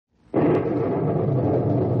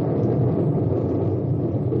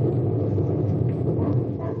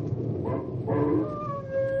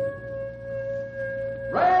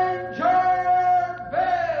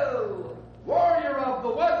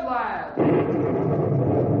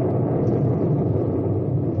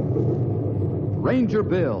Ranger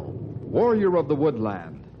Bill, warrior of the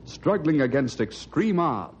woodland, struggling against extreme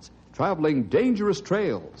odds, traveling dangerous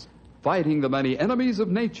trails, fighting the many enemies of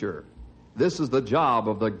nature. This is the job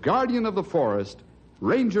of the guardian of the forest,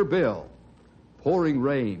 Ranger Bill. Pouring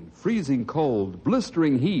rain, freezing cold,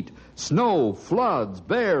 blistering heat, snow, floods,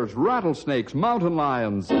 bears, rattlesnakes, mountain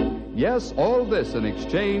lions. Yes, all this in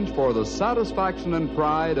exchange for the satisfaction and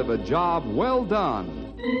pride of a job well done.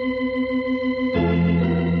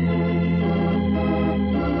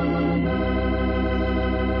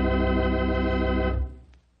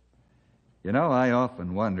 You know, I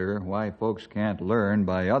often wonder why folks can't learn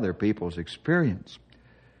by other people's experience.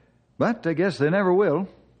 But I guess they never will.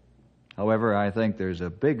 However, I think there's a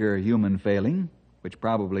bigger human failing, which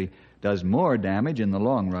probably does more damage in the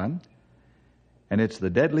long run, and it's the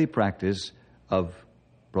deadly practice of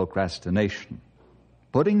procrastination,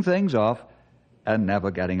 putting things off and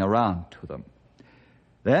never getting around to them.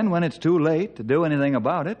 Then, when it's too late to do anything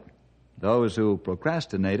about it, those who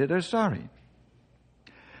procrastinated are sorry.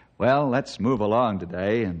 Well, let's move along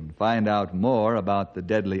today and find out more about the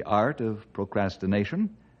deadly art of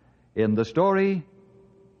procrastination in the story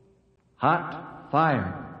Hot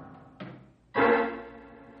Fire.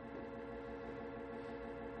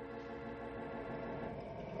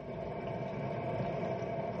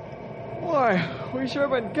 Boy, we sure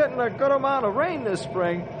been getting a good amount of rain this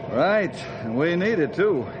spring. Right, and we need it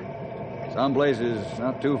too. Some places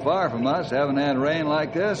not too far from us haven't had rain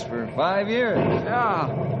like this for 5 years. Yeah,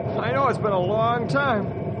 I know it's been a long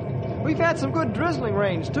time. We've had some good drizzling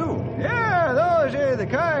rains, too. Yeah, those are the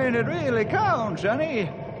kind that really count, Sonny.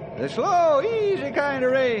 The slow, easy kind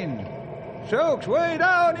of rain. Soaks way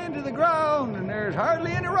down into the ground, and there's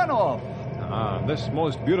hardly any runoff. This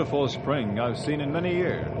most beautiful spring I've seen in many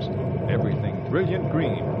years. Everything brilliant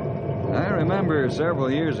green. I remember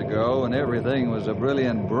several years ago when everything was a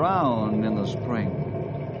brilliant brown in the spring.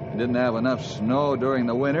 You didn't have enough snow during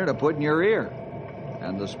the winter to put in your ear,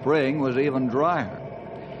 and the spring was even drier.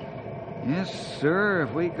 Yes, sir,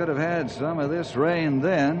 if we could have had some of this rain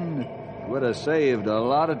then, it would have saved a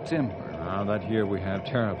lot of timber. That year we have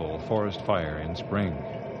terrible forest fire in spring.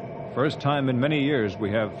 First time in many years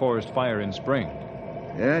we have forest fire in spring.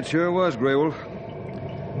 Yeah, it sure was, Grable.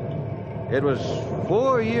 It was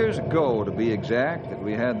 4 years ago, to be exact, that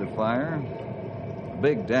we had the fire. The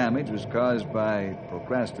big damage was caused by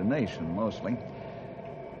procrastination, mostly.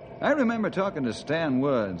 I remember talking to Stan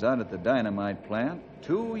Woods out at the dynamite plant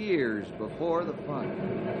 2 years before the fire.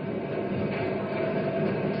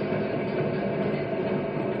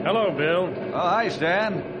 Hello, Bill. Oh, hi,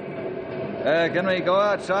 Stan. Can we go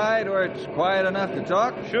outside where it's quiet enough to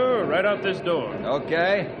talk? Sure, right out this door.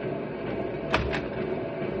 Okay.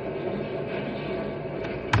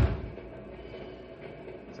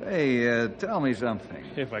 Say, tell me something.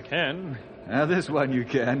 If I can. Now, this one you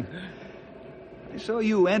can. I saw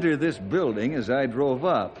you enter this building as I drove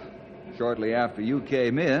up. Shortly after you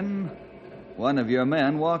came in, one of your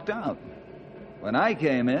men walked out. When I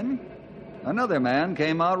came in, another man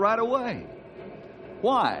came out right away.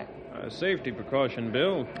 Why? A safety precaution,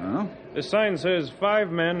 Bill. Huh? The sign says 5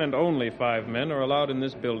 men and only 5 men are allowed in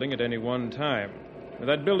this building at any one time.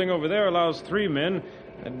 That building over there allows 3 men.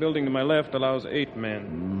 That building to my left allows 8 men.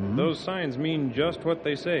 Mm-hmm. Those signs mean just what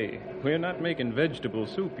they say. We're not making vegetable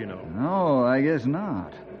soup, you know. No, I guess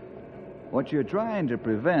not. What you're trying to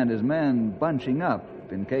prevent is men bunching up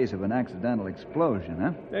in case of an accidental explosion,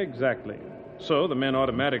 huh? Exactly. So the men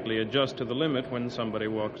automatically adjust to the limit when somebody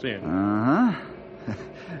walks in. Uh-huh.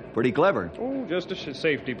 Pretty clever. Oh, just a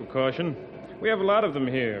safety precaution. We have a lot of them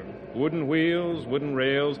here. Wooden wheels, wooden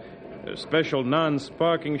rails, special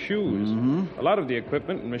non-sparking shoes. Mm-hmm. A lot of the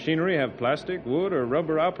equipment and machinery have plastic, wood, or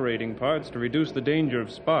rubber operating parts to reduce the danger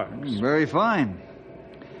of sparks. Very fine.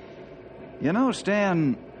 You know,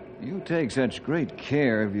 Stan, you take such great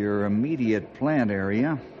care of your immediate plant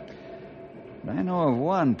area. I know of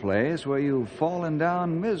one place where you've fallen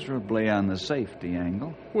down miserably on the safety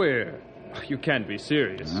angle. Where? You can't be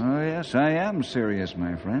serious. Oh, yes, I am serious,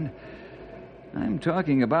 my friend. I'm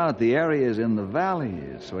talking about the areas in the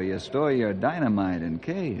valleys where you store your dynamite in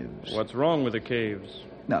caves. What's wrong with the caves?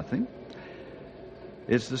 Nothing.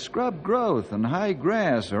 It's the scrub growth and high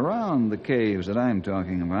grass around the caves that I'm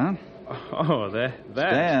talking about. Oh, that.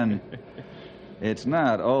 Stan, it's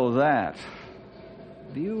not that.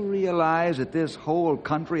 Do you realize that this whole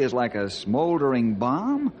country is like a smoldering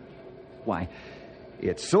bomb? Why,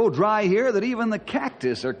 it's so dry here that even the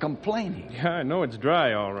cactus are complaining. Yeah, I know it's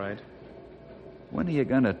dry, all right. When are you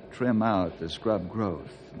going to trim out the scrub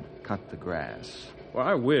growth and cut the grass? Well,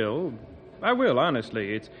 I will.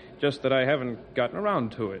 honestly. It's just that I haven't gotten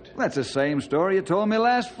around to it. That's the same story you told me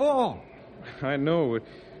last fall. I know.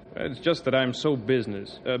 It's just that I'm so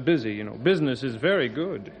busy, you know. Business is very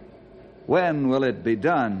good. When will it be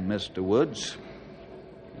done, Mr. Woods?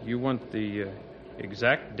 You want the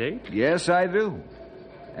exact date? Yes, I do.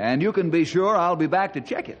 And you can be sure I'll be back to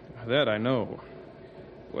check it. That I know.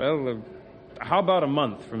 Well, how about a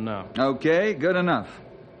month from now? Okay, good enough.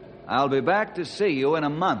 I'll be back to see you in a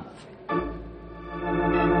month.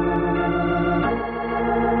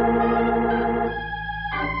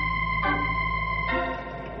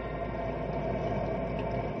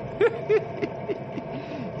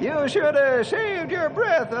 You should have saved your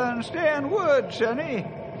breath on Stan Woods, Sonny.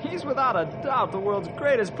 He's without a doubt the world's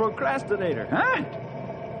greatest procrastinator. Huh?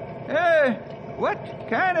 What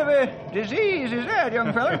kind of a disease is that,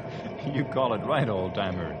 young fella? You call it right,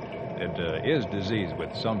 old-timer. It is disease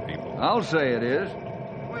with some people. I'll say it is.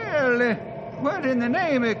 Well, what in the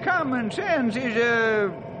name of common sense is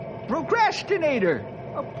a procrastinator?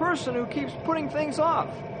 A person who keeps putting things off.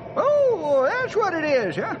 Oh, that's what it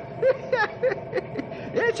is, huh?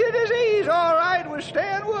 It's a disease, all right, with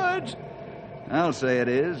Stan Woods. I'll say it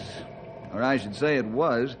is. Or I should say it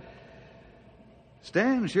was.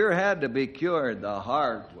 Stan sure had to be cured the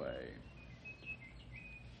hard way.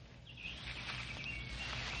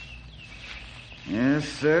 Yes,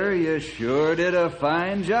 sir, you sure did a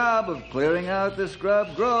fine job of clearing out the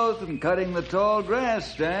scrub growth and cutting the tall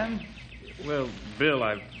grass, Stan. Well, Bill,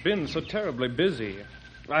 I've been so terribly busy.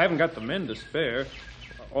 I haven't got the men to spare.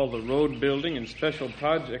 All the road building and special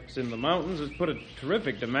projects in the mountains has put a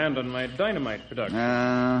terrific demand on my dynamite production.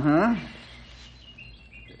 Uh-huh.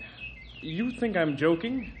 You think I'm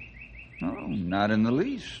joking? Oh, not in the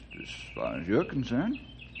least, as far as you're concerned.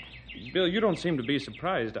 Bill, you don't seem to be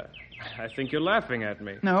surprised. I think you're laughing at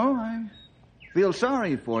me. No, I feel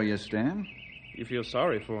sorry for you, Stan. You feel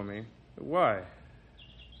sorry for me? Why?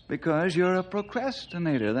 Because you're a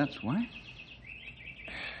procrastinator, that's why.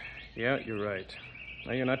 Yeah, you're right.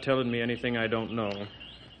 Now, you're not telling me anything I don't know.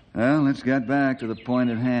 Well, let's get back to the point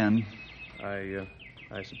at hand.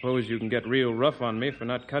 I suppose you can get real rough on me for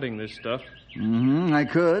not cutting this stuff. I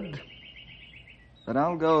could. But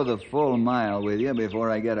I'll go the full mile with you before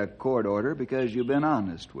I get a court order because you've been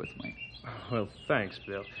honest with me. Well, thanks,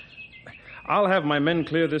 Bill. I'll have my men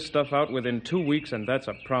clear this stuff out within 2 weeks, and that's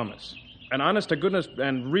a promise. An honest-to-goodness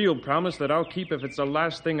and real promise that I'll keep if it's the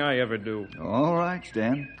last thing I ever do. All right,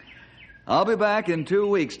 Stan. I'll be back in 2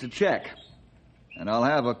 weeks to check. And I'll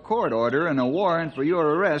have a court order and a warrant for your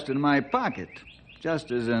arrest in my pocket,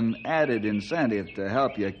 just as an added incentive to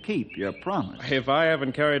help you keep your promise. If I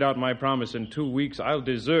haven't carried out my promise in 2 weeks, I'll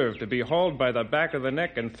deserve to be hauled by the back of the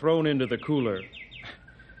neck and thrown into the cooler.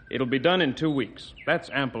 It'll be done in 2 weeks. That's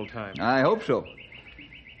ample time. I hope so.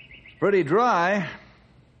 It's pretty dry.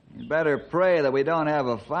 You better pray that we don't have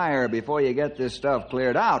a fire before you get this stuff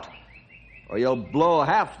cleared out, or you'll blow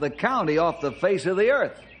half the county off the face of the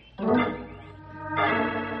earth.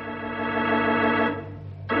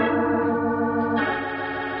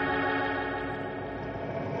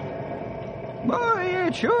 Boy,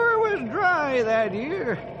 it sure was dry that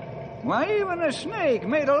year. Why, even a snake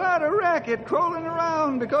made a lot of racket crawling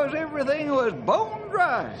around because everything was bone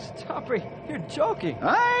dry. Stopper, you're joking.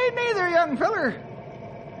 I ain't neither, young feller.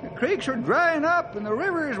 The creeks were drying up and the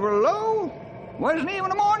rivers were low. Wasn't even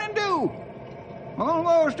a morning dew.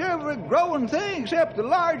 Almost every growing thing except the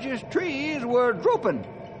largest trees were drooping.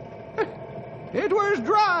 It was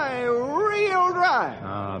dry, real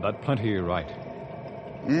dry. That plenty right.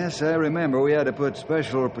 Yes, I remember we had to put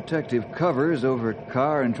special protective covers over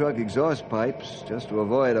car and truck exhaust pipes just to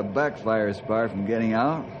avoid a backfire spark from getting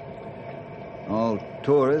out. All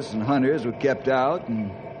tourists and hunters were kept out,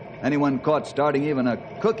 and anyone caught starting even a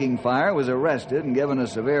cooking fire was arrested and given a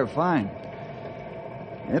severe fine.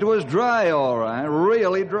 It was dry, all right,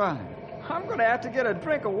 really dry. I'm going to have to get a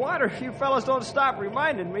drink of water if you fellas don't stop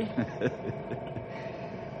reminding me.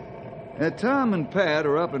 Tom and Pat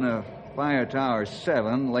were up in a Fire Tower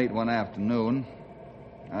 7 late one afternoon.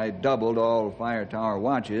 I doubled all Fire Tower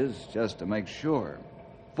watches just to make sure.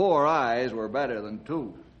 4 eyes were better than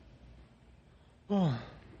 2. Oh,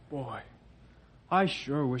 boy. I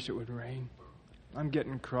sure wish it would rain. I'm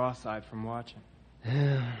getting cross-eyed from watching.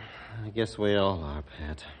 Yeah, I guess we all are,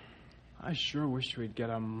 Pat. I sure wish we'd get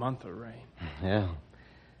a month of rain. Yeah.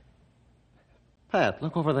 Pat,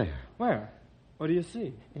 look over there. Where? What do you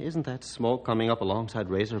see? Isn't that smoke coming up alongside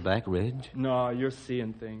Razorback Ridge? No, you're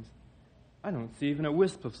seeing things. I don't see even a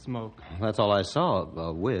wisp of smoke. That's all I saw,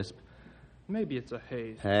 a wisp. Maybe it's a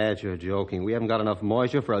haze. Pat, you're joking. We haven't got enough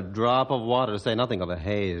moisture for a drop of water, to say nothing of a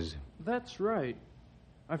haze. That's right.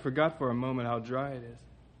 I forgot for a moment how dry it is.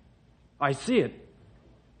 I see it.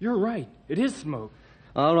 You're right. It is smoke.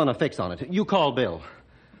 I'll run a fix on it. You call Bill.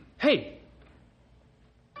 Hey,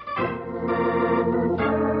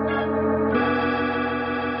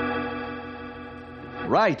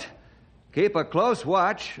 Right. Keep a close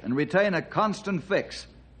watch and retain a constant fix.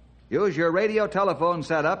 Use your radio telephone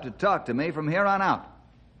setup to talk to me from here on out.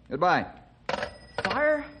 Goodbye.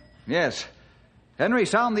 Fire? Yes. Henry,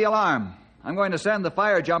 sound the alarm. I'm going to send the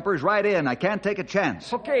fire jumpers right in. I can't take a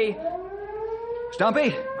chance. Okay.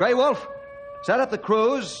 Stumpy, Grey Wolf, set up the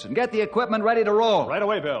crews and get the equipment ready to roll. Right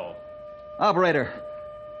away, Bill. Operator,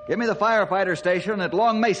 give me the firefighter station at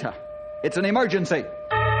Long Mesa. It's an emergency.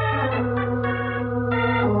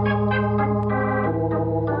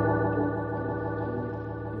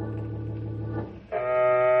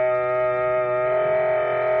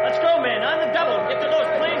 Let's go, men. On the double. Get to those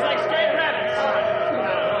planes like scared rabbits.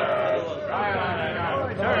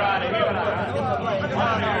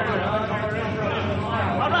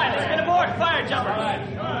 All right, let's get aboard. Fire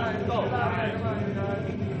jumper.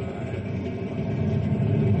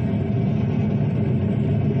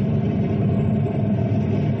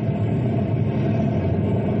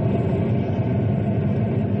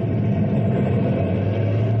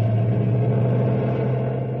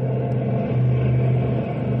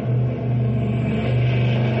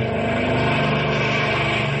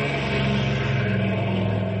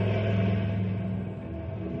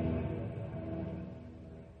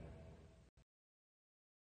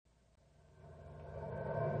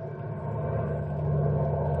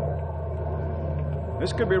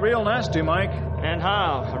 This could be real nasty, Mike. And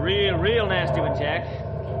how? A real nasty one, Jack.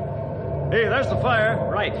 Hey, there's the fire.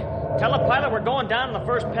 Right. Tell the pilot we're going down in the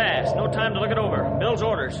first pass. No time to look it over. Bill's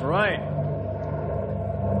orders. Right.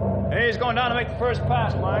 Hey, he's going down to make the first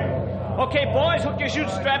pass, Mike. Okay, boys, hook your chute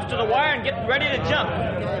straps to the wire and get ready to jump.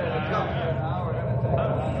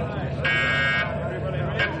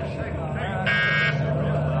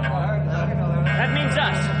 That means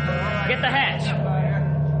us. Get the hatch.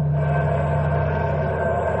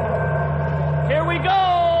 Here we go!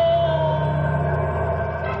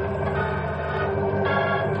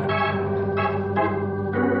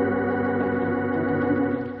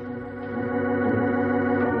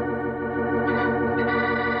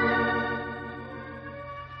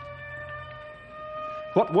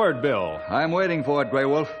 What word, Bill? I'm waiting for it, Grey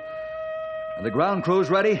Wolf. Are the ground crews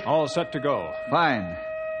ready? All set to go. Fine.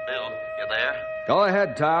 Bill, you there? Go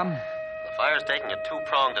ahead, Tom. The fire's taking a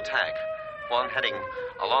two-pronged attack. One heading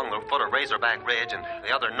along the foot of Razorback Ridge and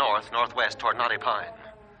the other northwest toward Knotty Pine.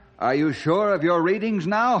 Are you sure of your readings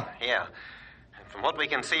now? Yeah. And from what we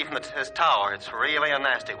can see from this tower, it's really a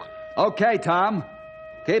nasty one. Okay, Tom.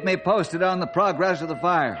 Keep me posted on the progress of the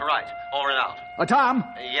fire. Right. Over and out. Tom,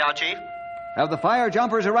 Yeah, Chief? have the fire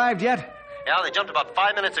jumpers arrived yet? Yeah, they jumped about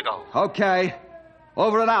 5 minutes ago. Okay.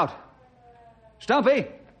 Over and out. Stumpy.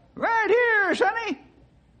 Right here, Sonny.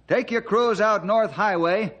 Take your crews out North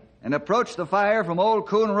Highway and approach the fire from Old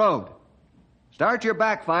Coon Road. Start your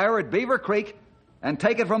backfire at Beaver Creek and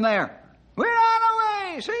take it from there. We're on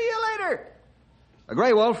our way. See you later.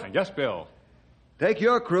 Grey Wolf, Yes, Bill. take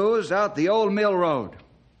your crews out the Old Mill Road.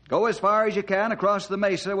 Go as far as you can across the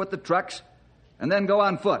mesa with the trucks, and then go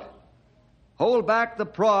on foot. Hold back the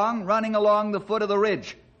prong running along the foot of the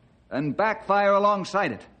ridge, and backfire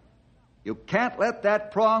alongside it. You can't let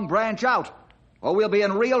that prong branch out, or we'll be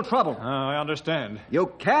in real trouble. I understand.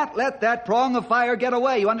 You can't let that prong of fire get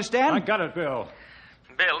away, you understand? I got it, Bill.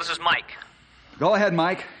 Bill, this is Mike. Go ahead,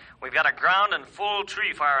 Mike. We've got a ground and full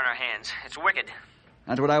tree fire in our hands. It's wicked.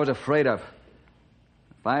 That's what I was afraid of.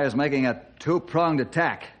 The fire's making a two-pronged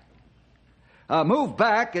attack. Move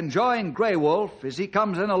back and join Grey Wolf as he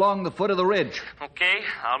comes in along the foot of the ridge. Okay,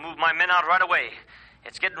 I'll move my men out right away.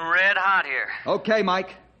 It's getting red hot here. Okay,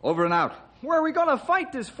 Mike. Over and out. Where are we going to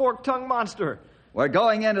fight this fork-tongued monster? We're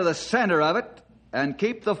going into the center of it and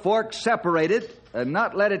keep the fork separated and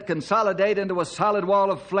not let it consolidate into a solid wall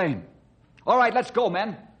of flame. All right, let's go,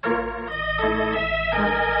 men.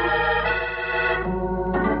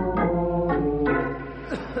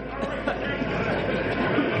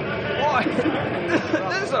 Boy,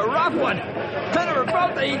 this is a rough one. I never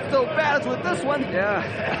felt the heat so bad as with this one. Yeah.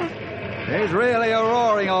 He's really a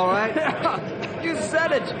roaring, all right. You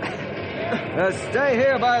said it. Stay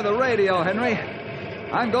here by the radio, Henry.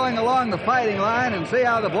 I'm going along the fighting line and see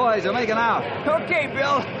how the boys are making out. Okay,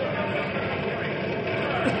 Bill.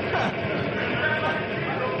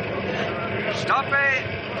 Stumpy,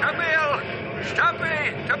 to Bill. Stumpy,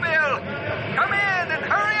 to Bill. Come in and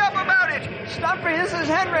hurry up about it. Stumpy, this is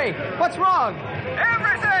Henry. What's wrong?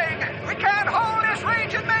 Everything. We can't hold this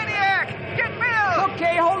raging maniac. Get Bill.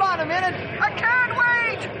 Okay, hold on a minute. I can't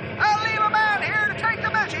wait. I'll leave a man here to take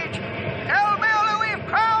the message. Tell Bill that we've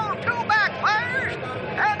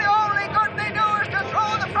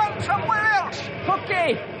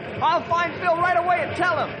Quiet,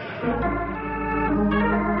 tell him.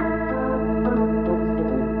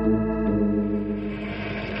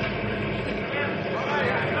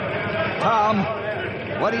 Tom,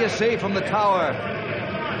 what do you see from the tower?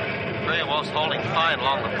 Gray Wolf's holding fine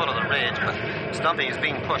along the foot of the ridge, but Stumpy is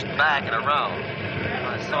being pushed back and around.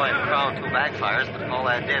 I saw him crown 2 backfires, but all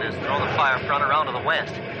that did is throw the fire front around to the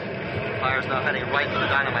west. The fire's now heading right for the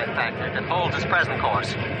dynamite factory. It holds its present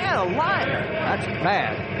course. Yeah, a liar. That's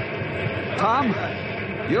bad. Tom,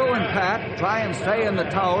 you and Pat try and stay in the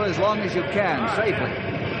tower as long as you can, safely.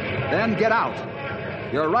 Then get out.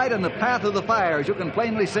 You're right in the path of the fire, as you can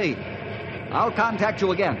plainly see. I'll contact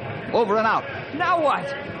you again. Over and out. Now what?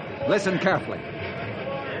 Listen carefully.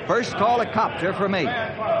 First call a copter for me.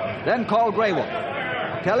 Then call Grey Wolf.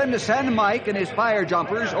 Tell him to send Mike and his fire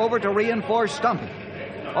jumpers over to reinforce Stumpy.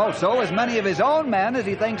 Also, as many of his own men as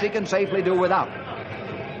he thinks he can safely do without.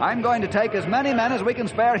 I'm going to take as many men as we can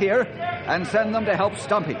spare here and send them to help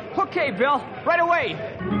Stumpy. Okay, Bill. Right away.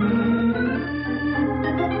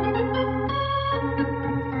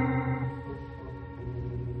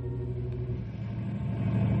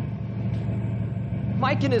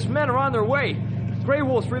 Mike and his men are on their way. Grey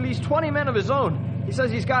Wolf's released 20 men of his own. He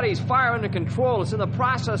says he's got his fire under control. It's in the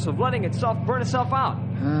process of letting itself burn itself out.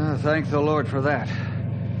 Thank the Lord for that.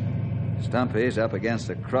 Stumpy's up against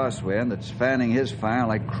a crosswind that's fanning his fire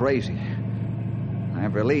like crazy.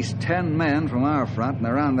 I've released 10 men from our front, and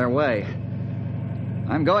they're on their way.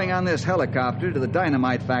 I'm going on this helicopter to the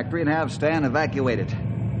dynamite factory and have Stan evacuate it.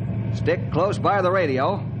 Stick close by the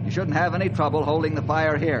radio. You shouldn't have any trouble holding the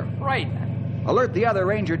fire here. Right. Alert the other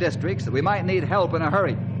ranger districts that we might need help in a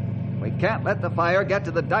hurry. We can't let the fire get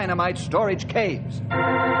to the dynamite storage caves.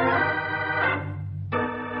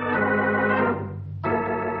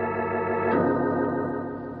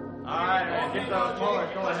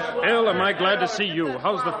 Bill, am I glad to see you.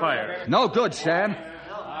 How's the fire? No good, Stan.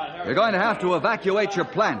 You're going to have to evacuate your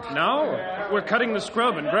plant. Now? We're cutting the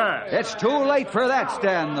scrub and grass. It's too late for that,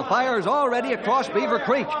 Stan. The fire's already across Beaver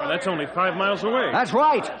Creek. Well, that's only 5 miles away. That's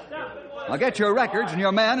right. I'll get your records and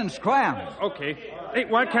your men and scram. Okay. Hey,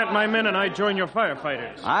 why can't my men and I join your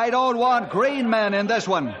firefighters? I don't want green men in this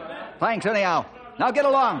one. Thanks anyhow. Now get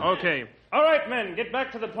along. Okay. All right, men, get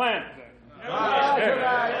back to the plant. Well,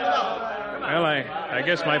 I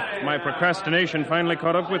guess my procrastination finally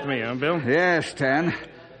caught up with me, huh, Bill? Yes, Stan.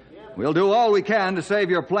 We'll do all we can to save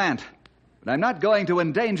your plant. But I'm not going to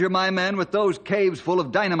endanger my men with those caves full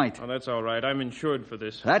of dynamite. Oh, that's all right. I'm insured for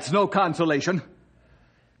this. That's no consolation.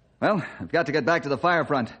 Well, I've got to get back to the fire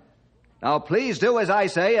front. Now, please do as I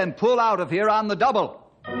say and pull out of here on the double.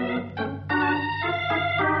 We're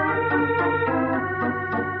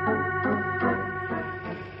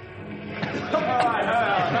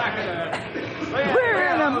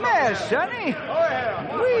in a mess, Sonny.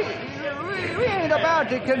 We ain't about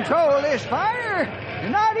to control this fire.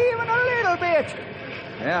 Not even a little bit.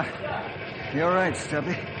 Yeah, you're right,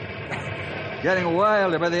 Stumpy. Getting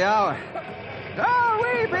wilder by the hour. All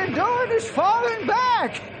we've been doing is falling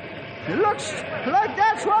back. It looks like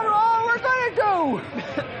that's all we're going to do.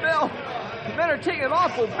 Bill, the men are taking an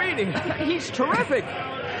awful beating. He's terrific.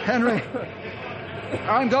 Henry,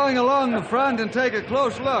 I'm going along the front and take a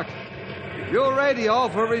close look. You'll radio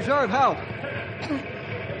for reserve help.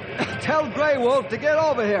 Tell Grey Wolf to get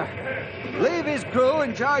over here. Leave his crew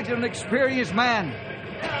in charge of an experienced man.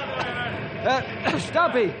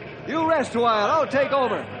 Stumpy, you rest a while. I'll take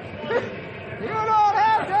over. You don't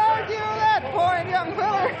have to argue that point, young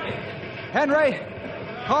feller. Henry,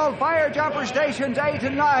 call fire jumper stations 8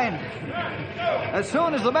 and 9. As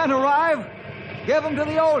soon as the men arrive, give them to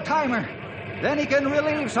the old-timer. Then he can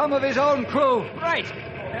relieve some of his own crew. Right.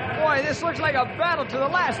 Boy, this looks like a battle to the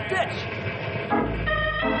last ditch.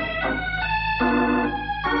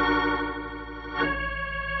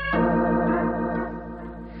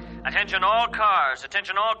 Attention all cars.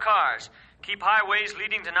 Attention all cars. Keep highways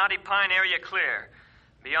leading to Knotty Pine area clear.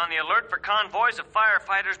 Be on the alert for convoys of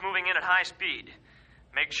firefighters moving in at high speed.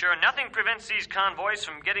 Make sure nothing prevents these convoys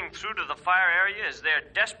from getting through to the fire area as they're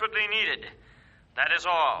desperately needed. That is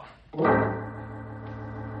all.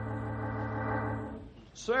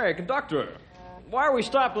 Say, conductor, why are we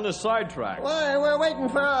stopped on this sidetrack? Why, we're waiting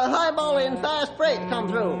for a highballing fast freight to come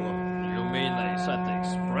through. You mean they set the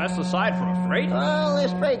express aside for a freight? Well,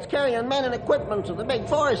 this freight's carrying men and equipment to the big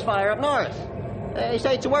forest fire up north. They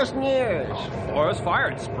say it's the worst in years. Forest fire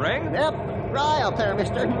in spring? Yep. Dry up there,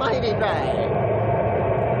 mister. Mighty dry.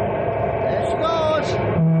 There she goes.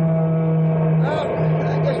 Well,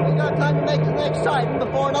 I guess we got time to make the next sighting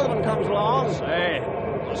before another one comes along. Say,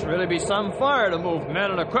 must really be some fire to move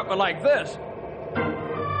men and equipment like this.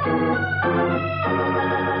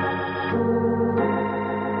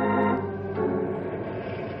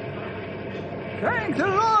 Thank the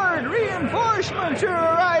Lord, reinforcements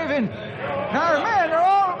are arriving. Our men are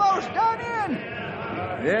almost done in.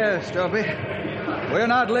 Yes, Stumpy. We're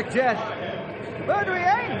not licked yet. But we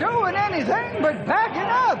ain't doing anything but backing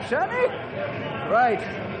up, Sonny. Right.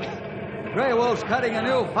 Grey Wolf's cutting a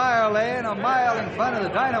new fire lane a mile in front of the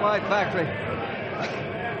dynamite factory.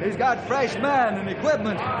 He's got fresh men and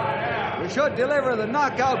equipment. We should deliver the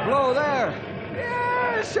knockout blow there.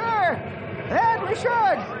 Yes, sir. That we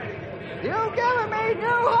should. You've given me new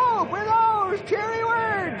hope with those cheery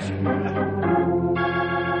words.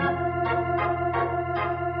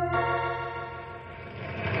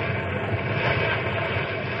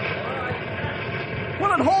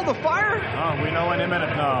 Will it hold the fire? Oh, we know any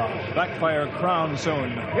minute now. Backfire crown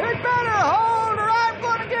soon. You'd better hold or I'm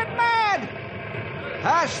going to get mad.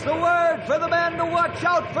 Pass the word for the men to watch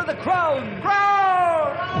out for the crown.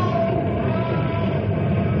 Crown!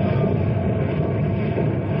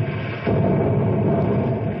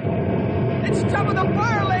 It's jumping the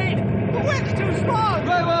fire lane. The wind's too strong.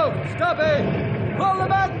 Grey Wolf, Stumpy, pull the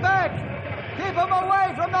men back. Keep them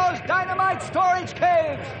away from those dynamite storage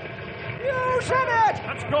caves. You said it.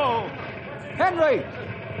 Let's go. Henry,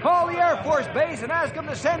 call the Air Force Base and ask them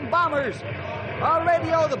to send bombers. I'll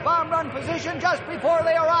radio the bomb run position just before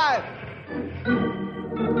they arrive.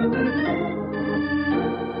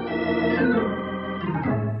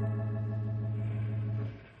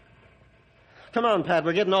 Come on, Pat,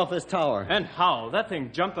 we're getting off this tower. And how? That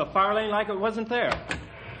thing jumped the fire lane like it wasn't there.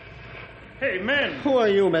 Hey, men! Who are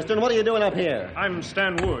you, mister, and what are you doing up here? I'm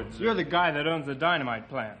Stan Woods. You're the guy that owns the dynamite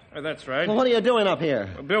plant. That's right. Well, what are you doing up here?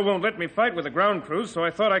 Bill won't let me fight with the ground crews, so I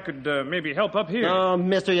thought I could maybe help up here. Oh,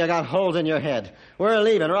 mister, you got holes in your head. We're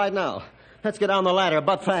leaving right now. Let's get down the ladder,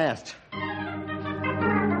 but fast.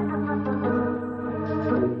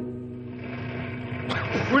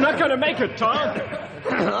 We're not going to make it, Tom.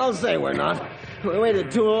 I'll say we're not. We waited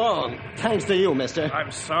too long. Thanks to you, mister. I'm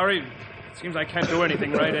sorry. Seems I can't do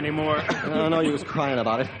anything right anymore. Oh, no use crying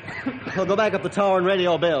about it. We'll go back up the tower and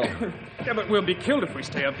radio Bill. Yeah, but we'll be killed if we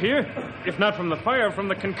stay up here. If not from the fire, from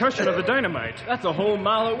the concussion of the dynamite. That's a whole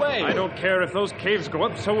mile away. I don't care if those caves go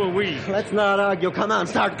up, so will we. Let's not argue. Come on,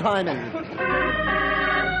 start climbing.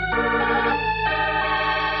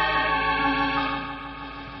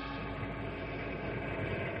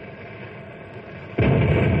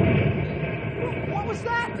 What was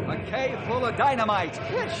that? A cave full of dynamite.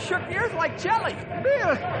 It shook the earth like jelly.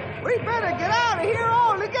 Bill, we better get out of here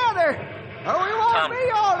all together, or we won't Tom. be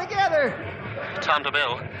all together. Tom to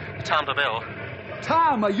Bill. Tom to Bill.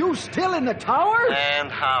 Tom, are you still in the tower?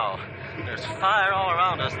 And how? There's fire all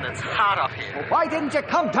around us, and it's hot up here. Why didn't you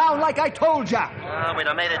come down like I told you? We'd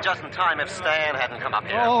have made it just in time if Stan hadn't come up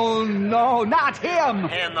here. Oh, no, not him.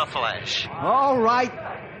 In the flesh. All right.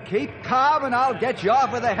 Keep calm, and I'll get you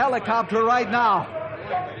off with a helicopter right now.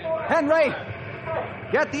 Henry,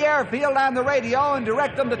 get the airfield on the radio and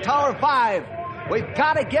direct them to Tower 5. We've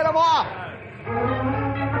got to get them off.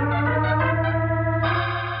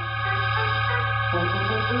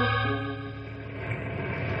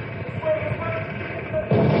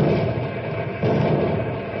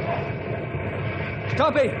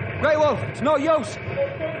 Stumpy, Grey Wolf, it's no use.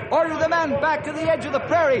 Order the men back to the edge of the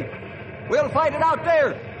prairie. We'll fight it out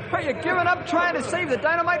there. Are you giving up trying to save the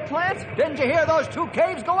dynamite plant? Didn't you hear those 2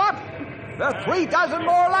 caves go up? There are 3 dozen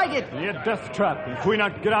more like it. Be a death trap. If we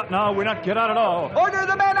not get out now, we not get out at all. Order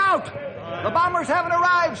the men out. The bombers haven't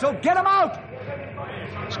arrived, so get them out.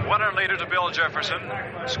 Squadron leader to Bill Jefferson.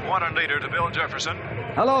 Squadron leader to Bill Jefferson.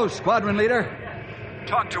 Hello, squadron leader.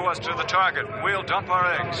 Talk to us to the target. We'll dump our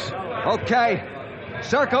eggs. Okay.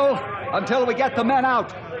 Circle until we get the men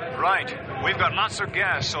out. Right. We've got lots of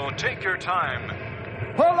gas, so take your time.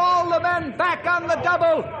 Pull all the men back on the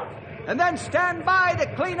double. And then stand by to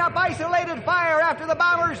clean up isolated fire after the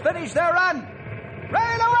bombers finish their run.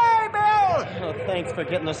 Right away, Bill! Oh, thanks for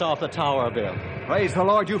getting us off the tower, Bill. Praise the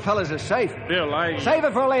Lord, you fellas are safe. Bill, Save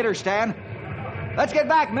it for later, Stan. Let's get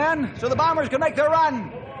back, men, so the bombers can make their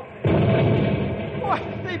run. Boy,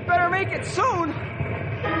 they better make it soon.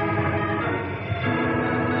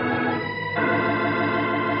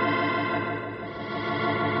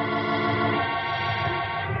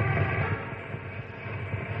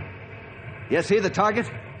 You see the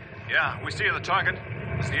target? Yeah, we see the target.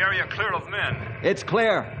 Is the area clear of men? It's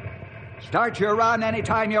clear. Start your run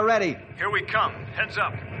anytime you're ready. Here we come. Heads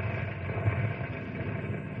up.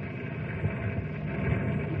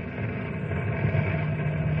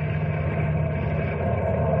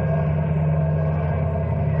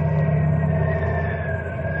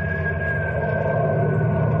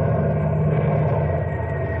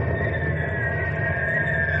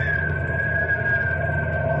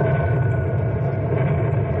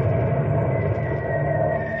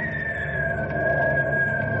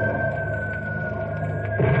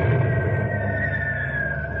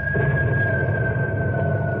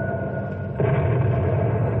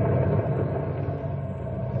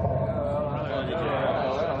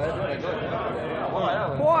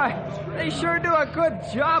 They sure do a good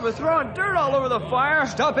job of throwing dirt all over the fire.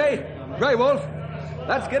 Stumpy! Grey Wolf!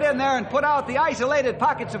 Let's get in there and put out the isolated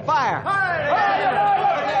pockets of fire.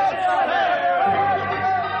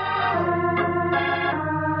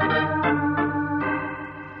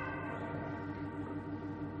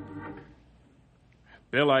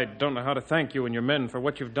 Bill, I don't know how to thank you and your men for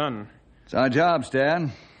what you've done. It's our job,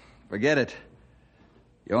 Stan. Forget it.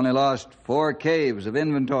 You only lost 4 caves of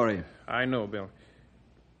inventory. I know, Bill.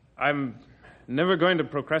 I'm never going to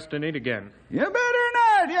procrastinate again. You better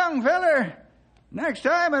not, young feller. Next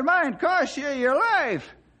time it might cost you your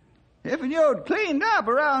life. If you'd cleaned up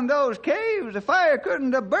around those caves, the fire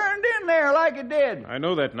couldn't have burned in there like it did. I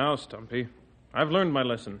know that now, Stumpy. I've learned my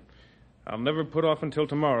lesson. I'll never put off until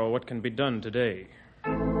tomorrow what can be done today.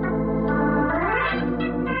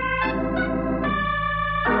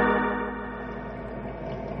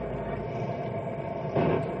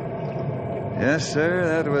 Yes, sir,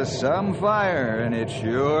 that was some fire, and it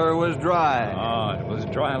sure was dry. Ah, it was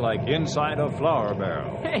dry like inside a flour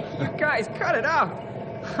barrel. Hey, you guys, cut it out.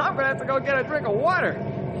 I'm gonna have to go get a drink of water.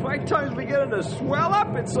 My tongue's beginning to swell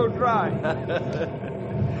up, it's so dry.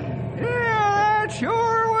 Yeah, that sure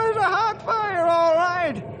was a hot fire, all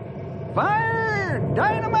right. Fire,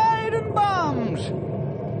 dynamite, and bombs.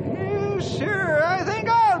 Yes, sir, I think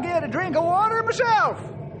I'll get a drink of water myself.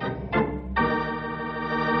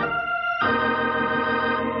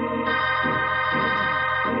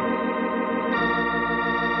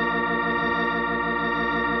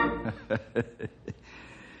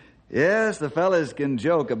 Yes, the fellas can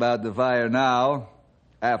joke about the fire now,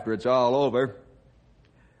 after it's all over.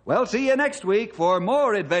 Well, see you next week for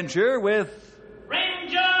more adventure with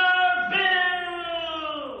Ranger Bill!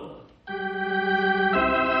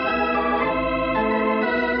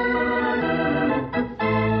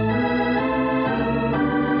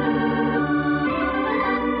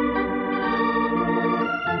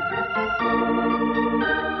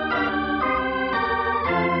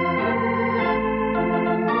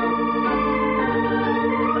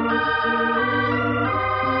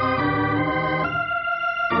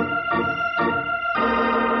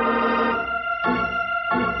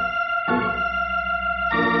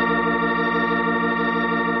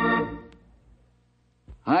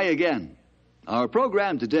 Hi again. Our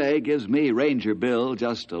program today gives me, Ranger Bill,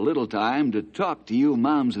 just a little time to talk to you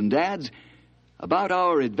moms and dads about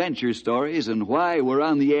our adventure stories and why we're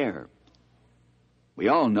on the air. We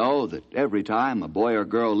all know that every time a boy or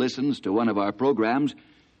girl listens to one of our programs,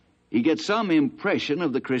 he gets some impression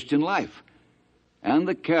of the Christian life and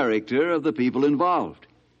the character of the people involved.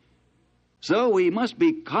 So we must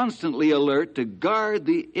be constantly alert to guard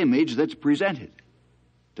the image that's presented,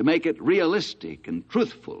 to make it realistic and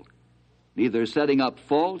truthful, neither setting up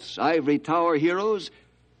false ivory tower heroes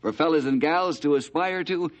for fellas and gals to aspire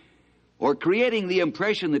to, or creating the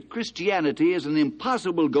impression that Christianity is an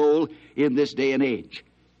impossible goal in this day and age.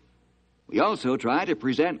 We also try to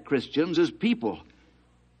present Christians as people,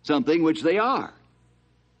 something which they are.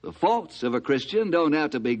 The faults of a Christian don't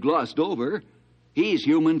have to be glossed over. He's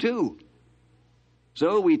human too.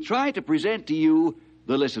 So we try to present to you,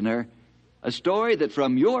 the listener, a story that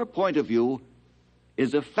from your point of view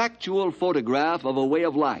is a factual photograph of a way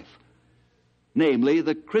of life, namely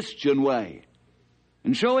the Christian way,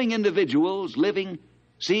 and showing individuals living,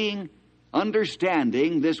 seeing,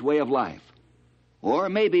 understanding this way of life, or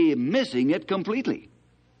maybe missing it completely.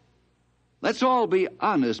 Let's all be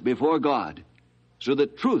honest before God so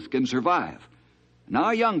that truth can survive, and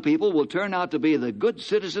our young people will turn out to be the good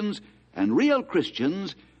citizens and real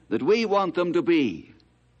Christians that we want them to be.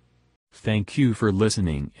 Thank you for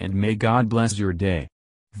listening, and may God bless your day.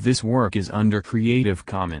 This work is under Creative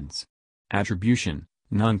Commons Attribution,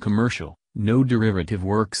 Non-Commercial, No Derivative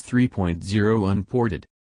Works 3.0 Unported.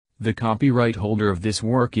 The copyright holder of this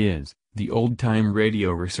work is the Old Time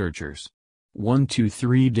Radio Researchers.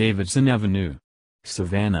 123 Davidson Avenue,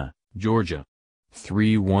 Savannah, Georgia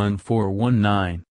 31419.